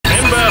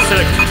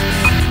select.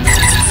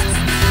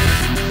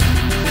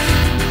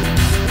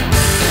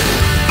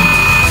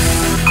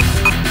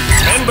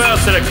 Member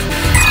select.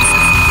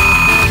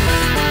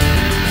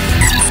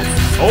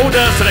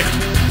 Order select.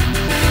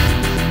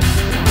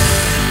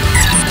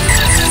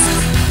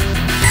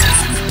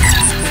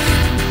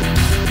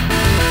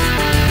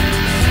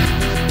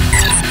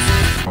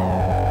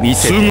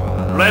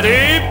 Ready,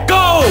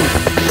 go!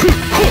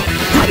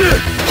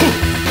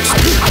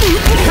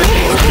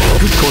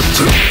 こっち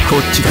だ。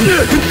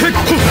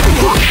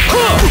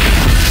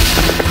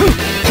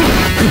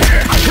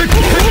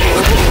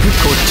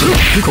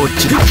こっ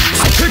ちだ。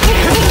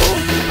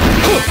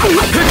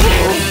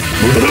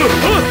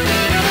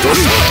どうし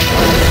た？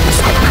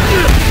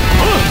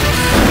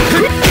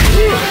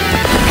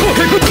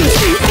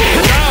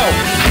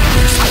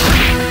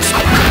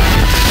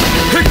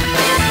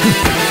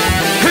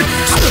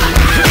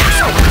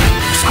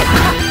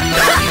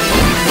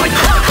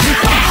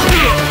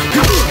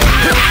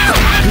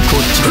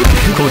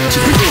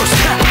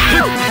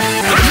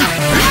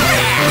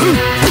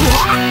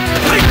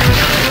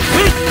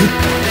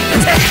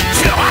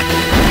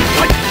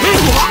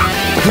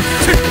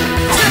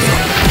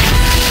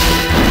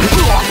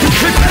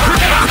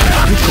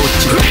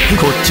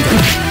こっちだ。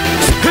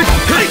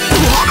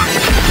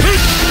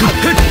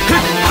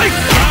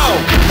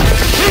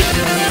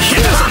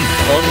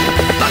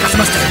任せ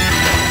ましたよ。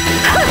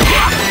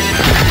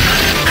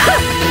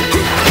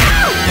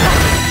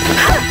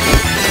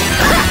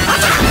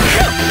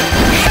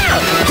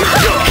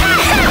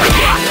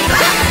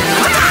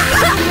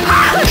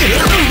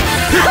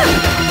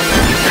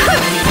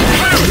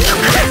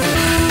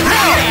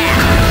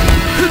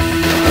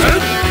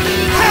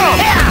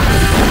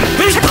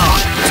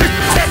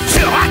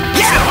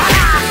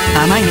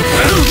甘いね。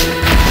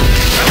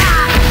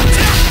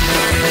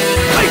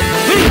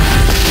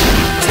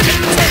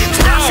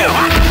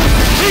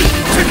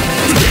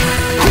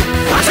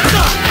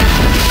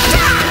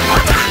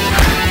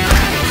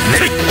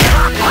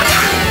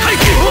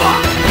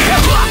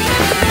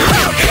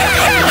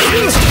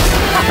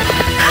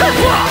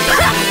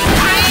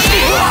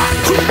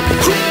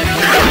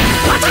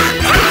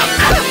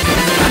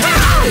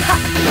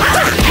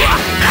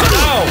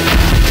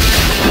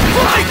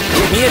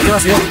見えてま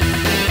すよ。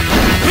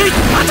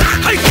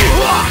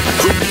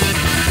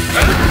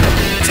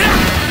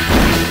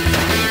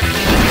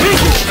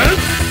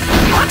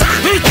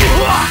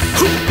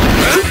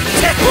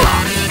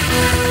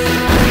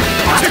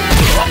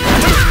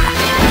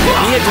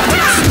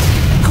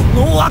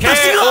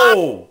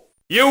KO!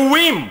 You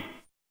win!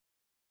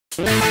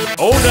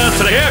 Order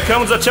select. Here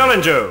comes the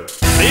challenger.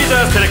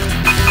 Leader select.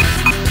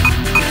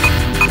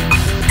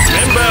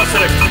 Member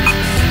select.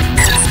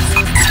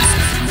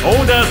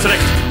 Order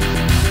select.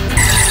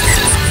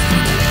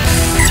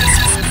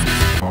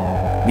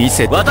 見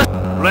せて。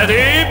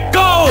Ready,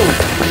 go!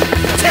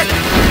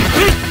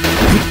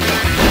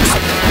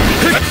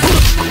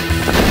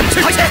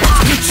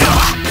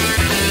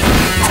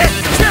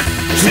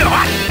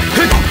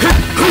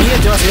 見え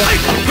てますよ。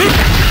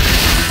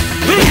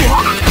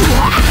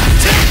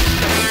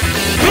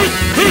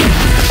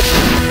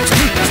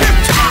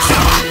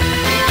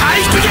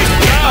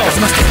任せ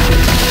ました。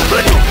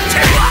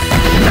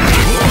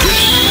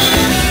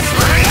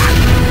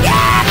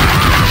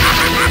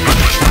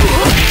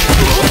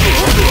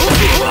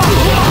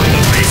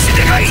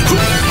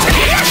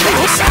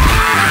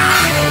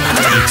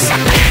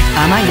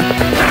甘いよ。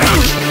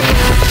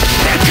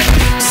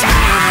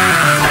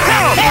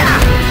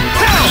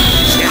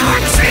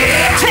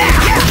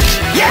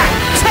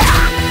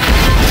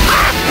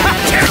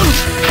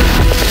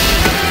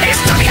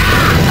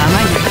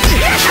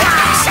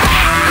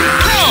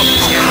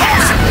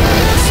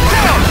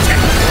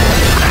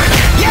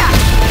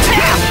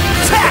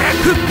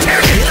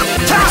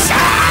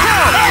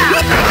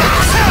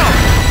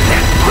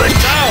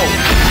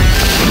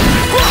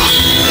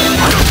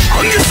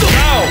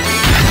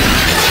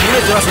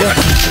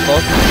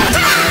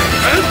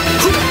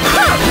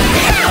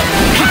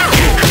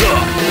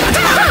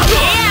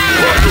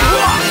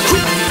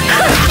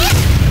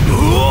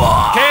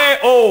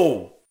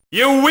KO!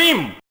 You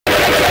win!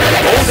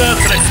 Order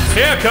select.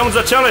 Here comes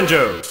the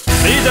challenger.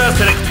 Leader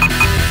select.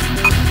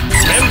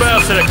 Member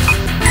select.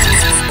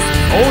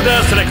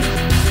 Order select.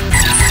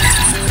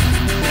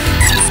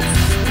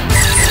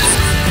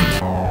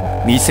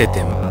 見せ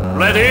ても。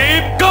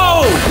Ready,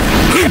 go!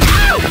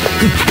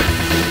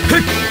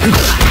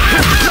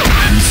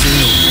 見せよ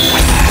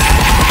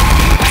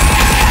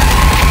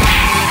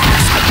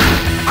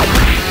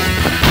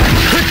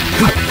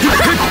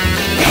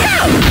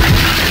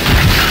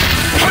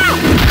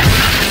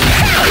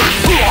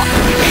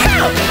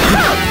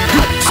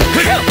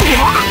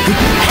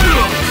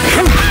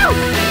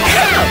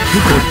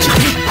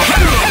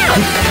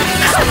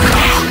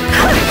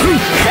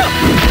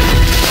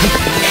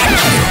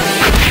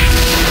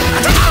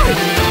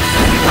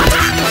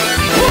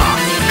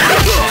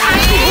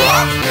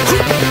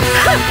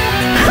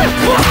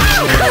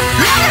う。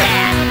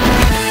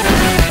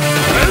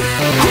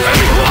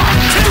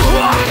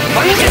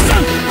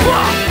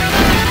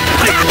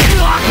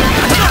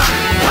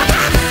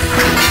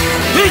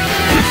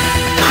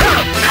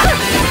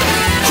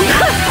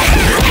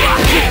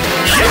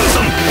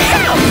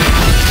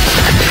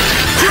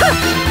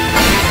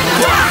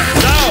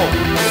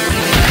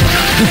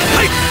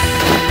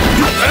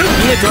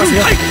えてます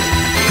よ。こ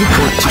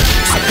っち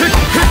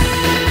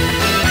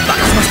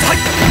任せました。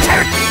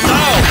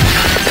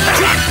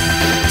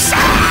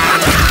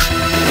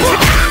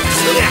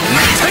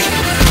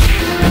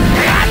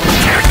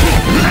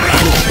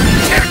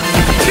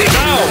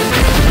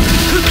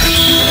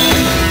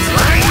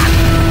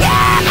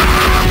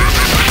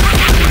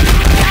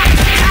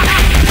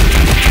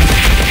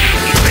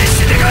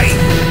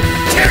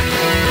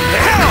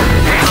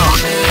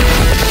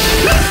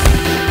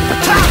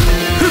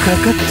か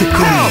かってくる。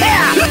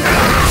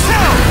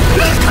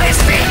返し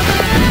て。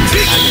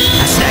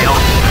足だよ。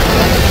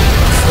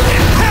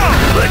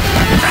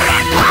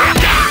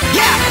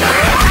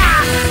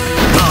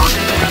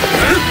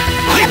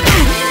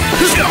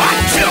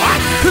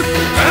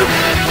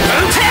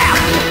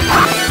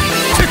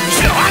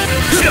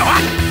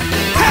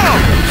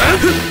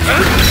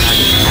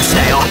足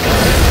だよ。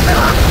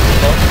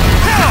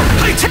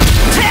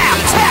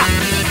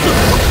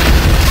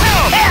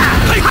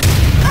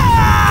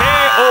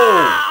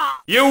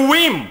You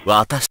win!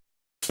 私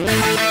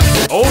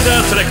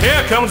Order select.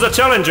 Here comes the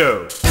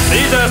challenger.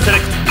 Leader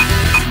select.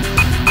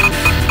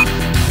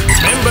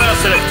 Member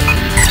select.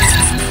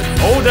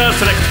 Order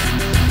select.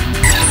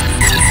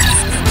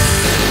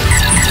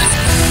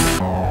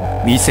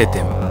 見せ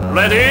ても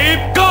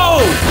Ready, go!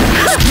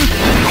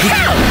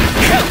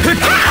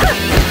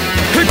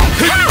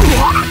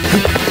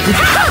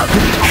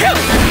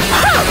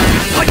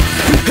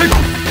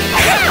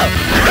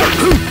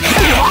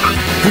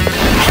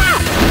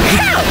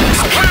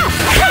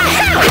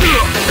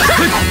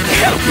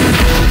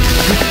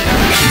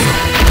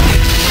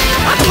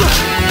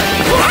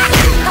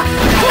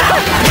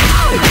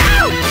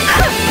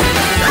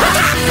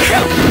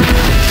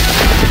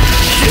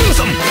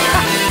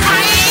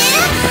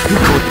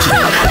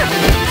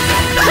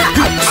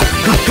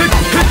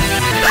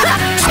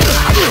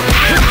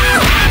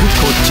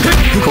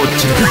こっ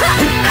ち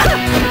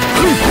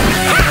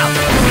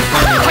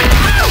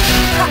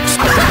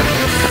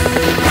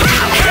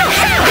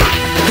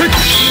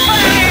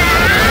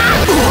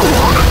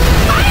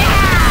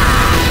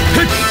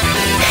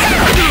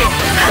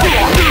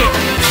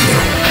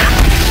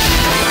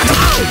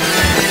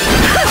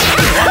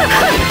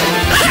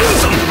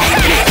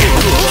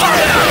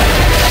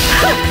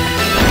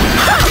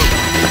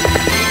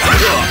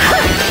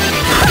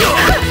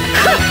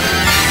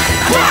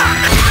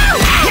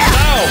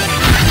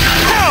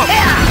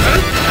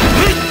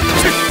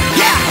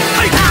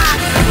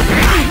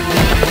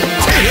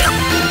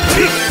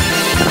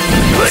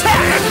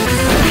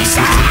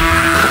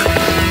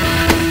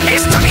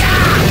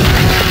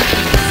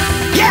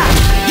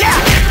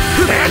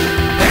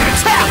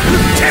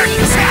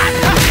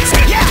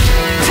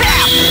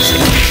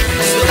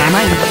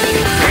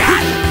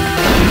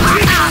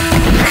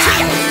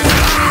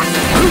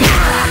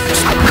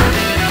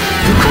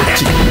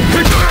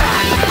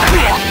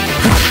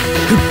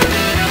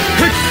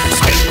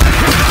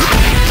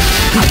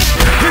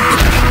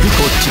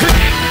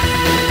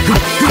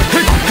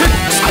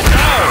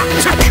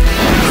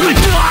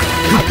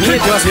見え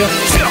てますよ。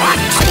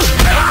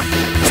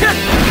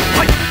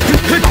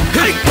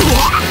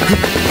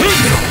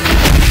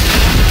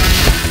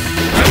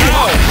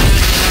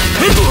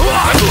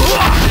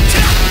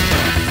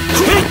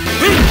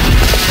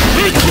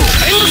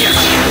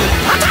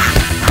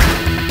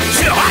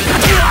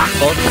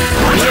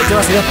見えて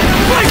ますよ。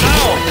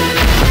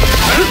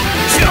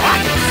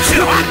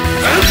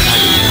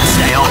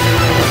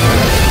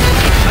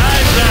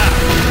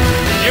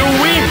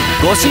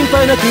ご心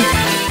配なく。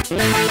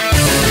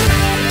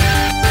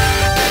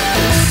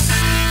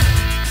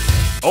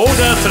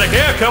Order select.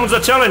 Here comes the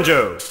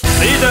challenger.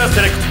 Leader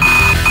select.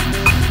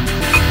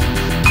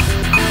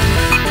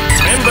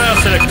 Member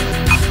select.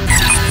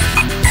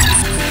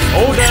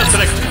 Order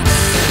select.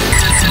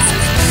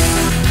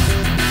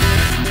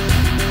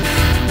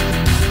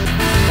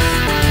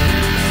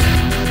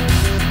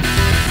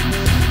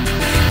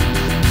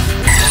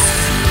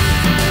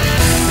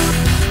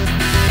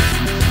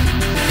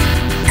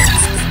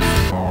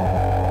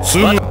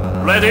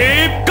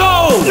 Ready,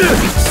 go!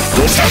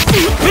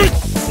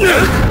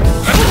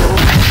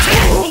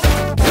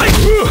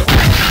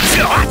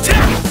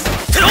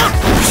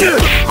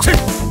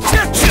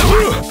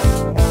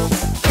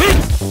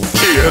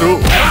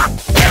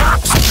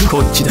こ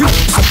っちだ。こっ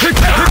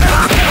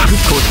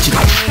ちだ。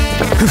こ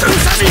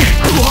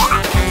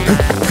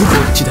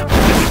っちだ。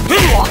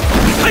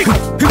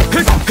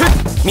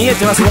見え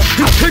てますよ。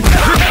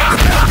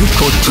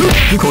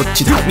こっ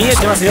ちだ。見え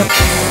てますよ。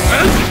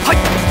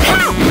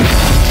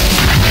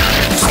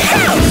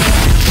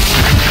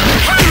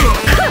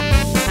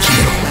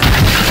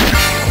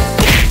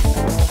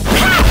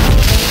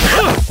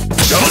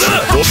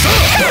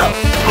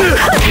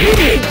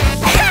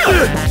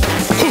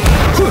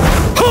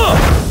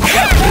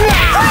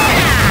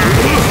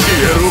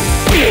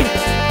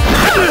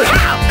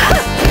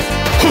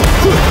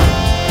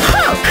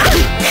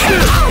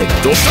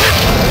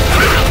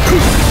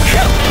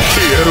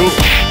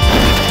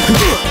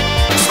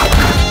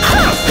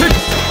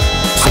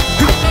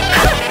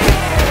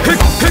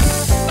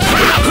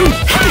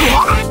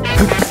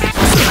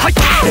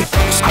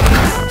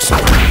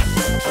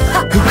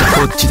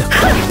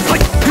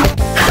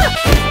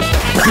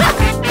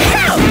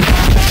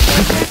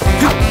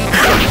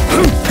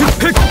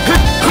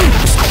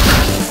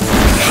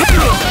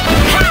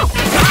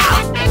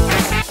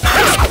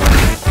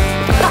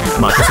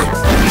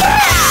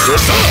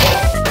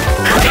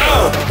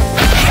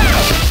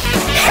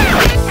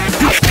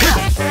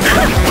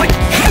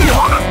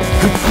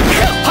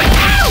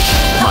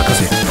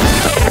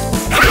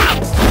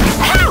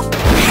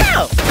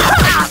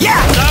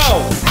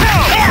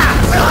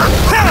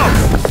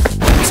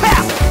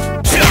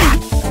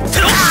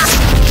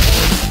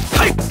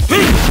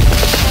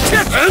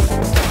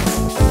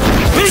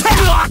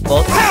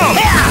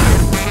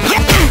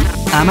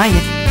甘い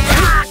ね。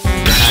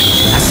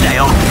なしだ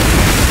よ。な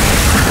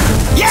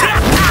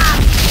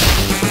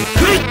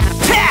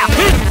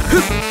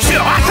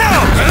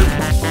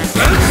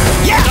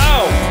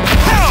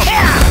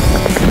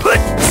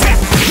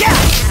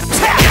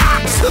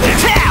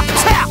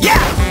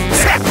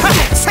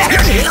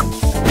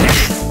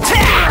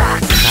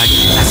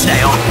しだ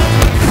よ。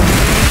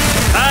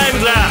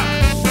Time's up!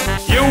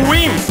 You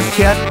win!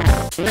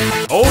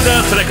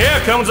 Order select.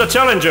 Here comes the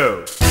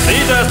challenger.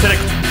 Leader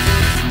select.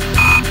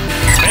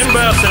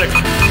 Member select.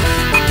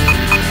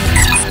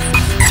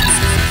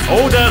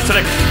 Order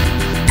select.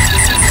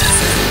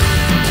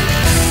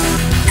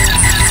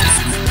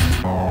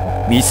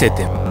 見せ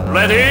て。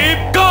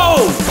 Ready, go!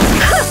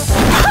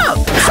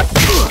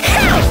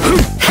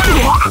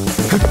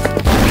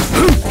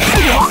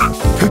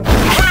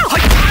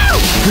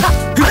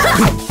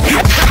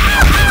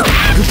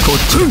 こっ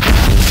ち。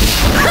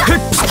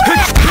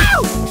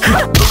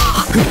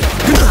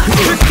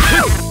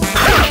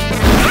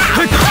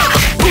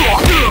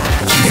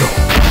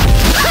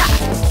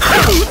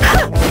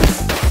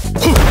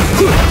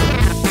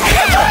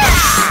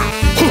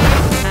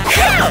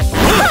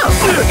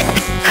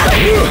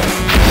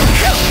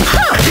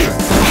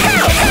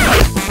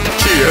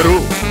消えろ。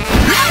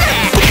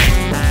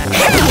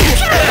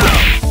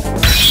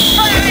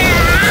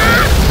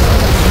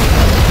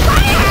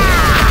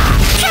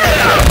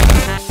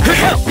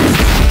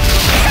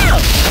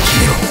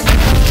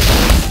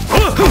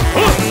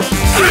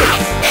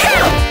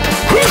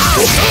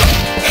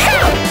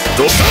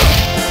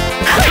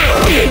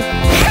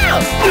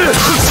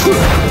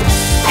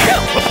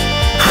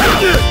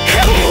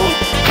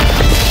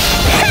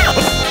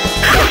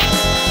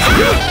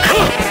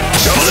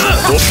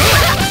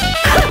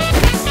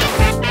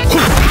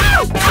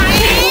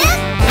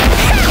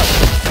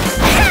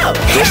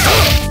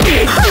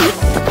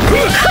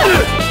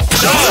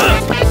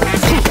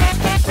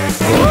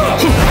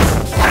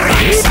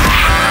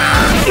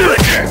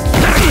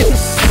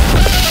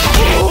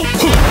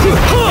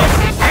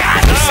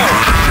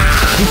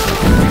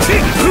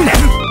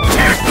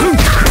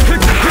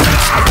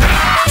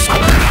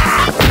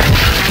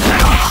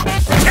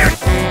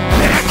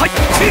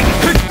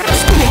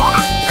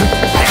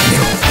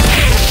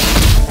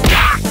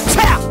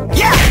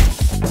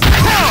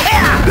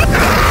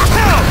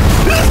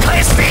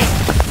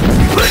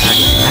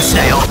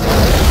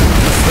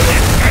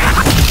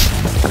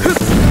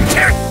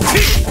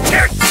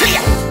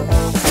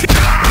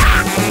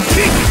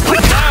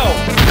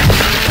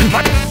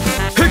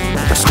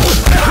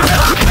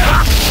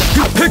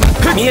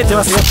見えて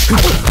ますよ。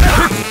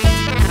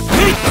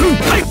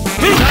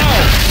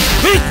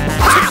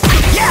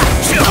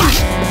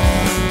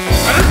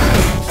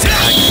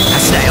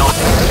足だよ。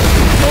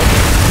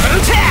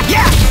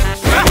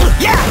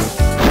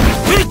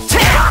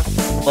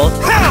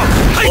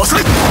遅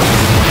い。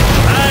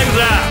Time's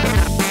up!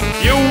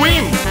 You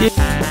win!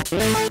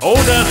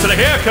 Order select.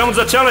 Here comes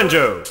the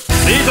challenger.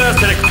 Leader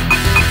select.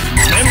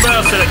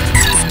 Member select.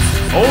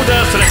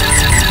 Order select.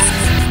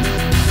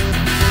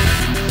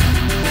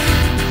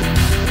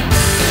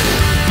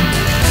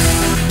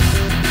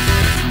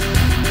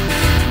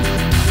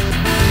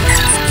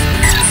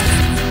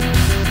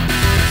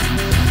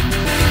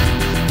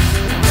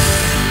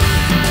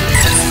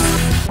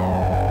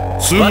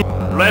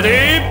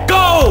 Ready,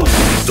 go!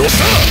 どうし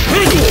た？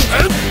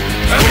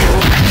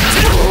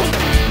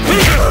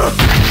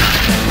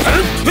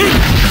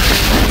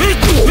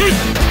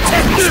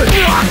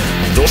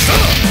どうした？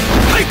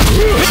はい、消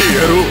え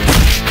ろ。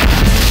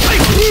はい、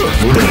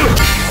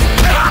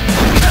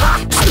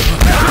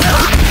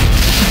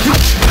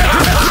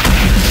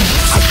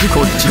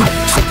こっちだ。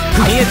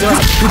見えてます。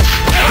こ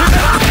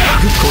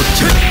っ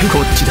ちだ。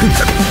こっちだ。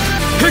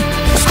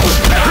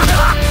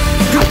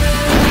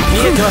見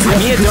えてますよ。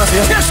見えてます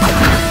よ。は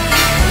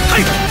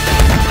い。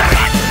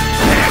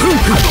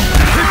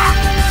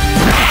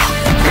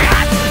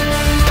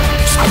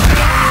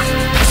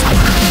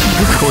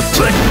こっち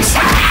だ。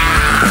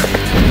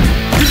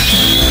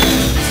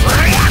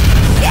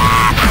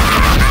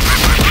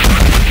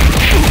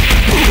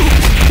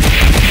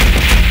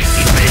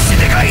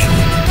でかい。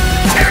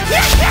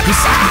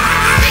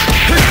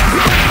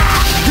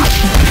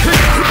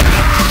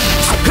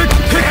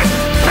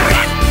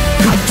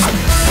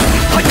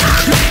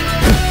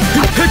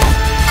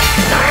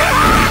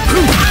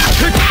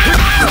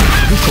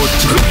こっ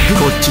ちだ。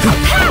こっちだ。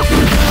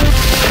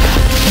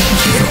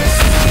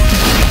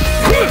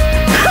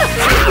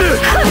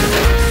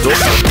どう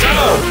した？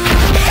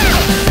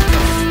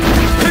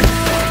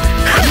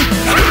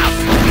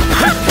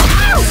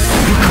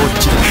こっ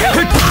ちだ。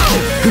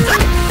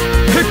こ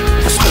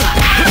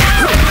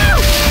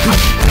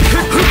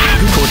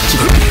っちだ。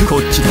こっ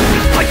ちだ。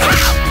はい。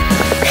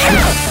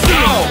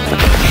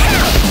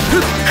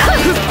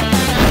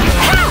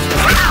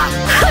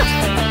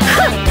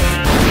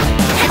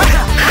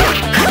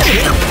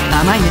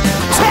甘いね。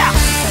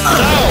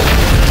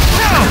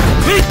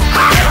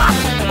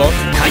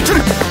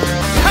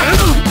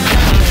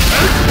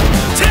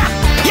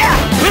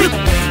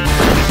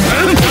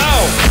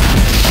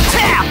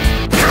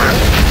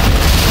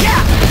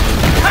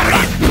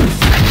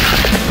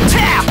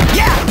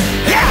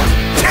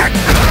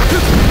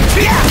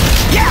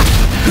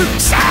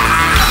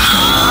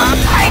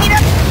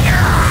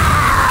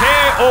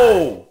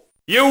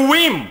You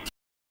win!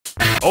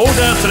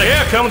 Order select.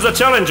 Here comes the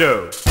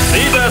challenger.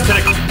 Leader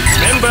select.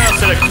 Member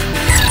select.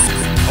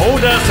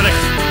 Order select.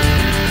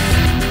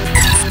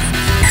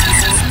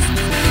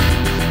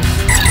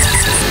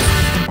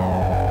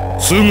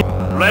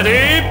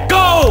 Ready,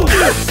 go!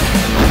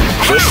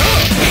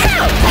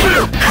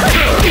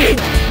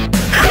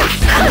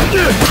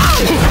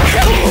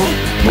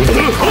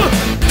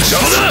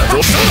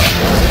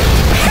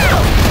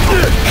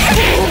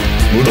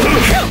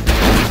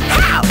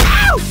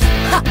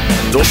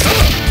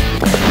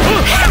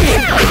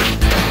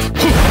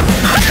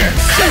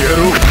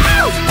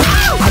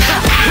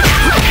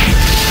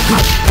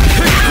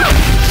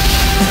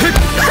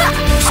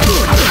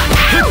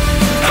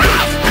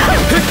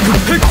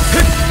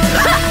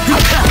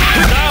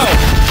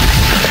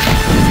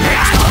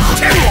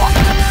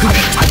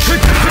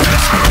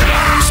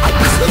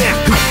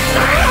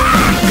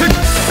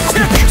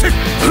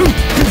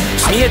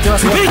見えてま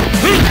すよ。見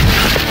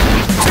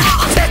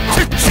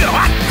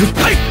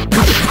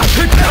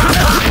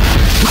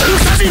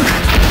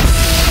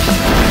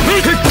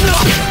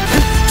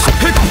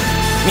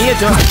え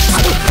てます。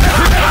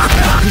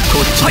こ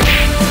っち。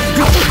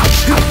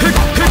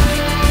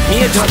見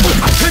えてます。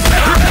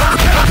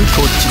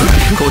こっちだ。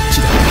こっ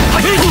ちだ。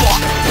決めろ。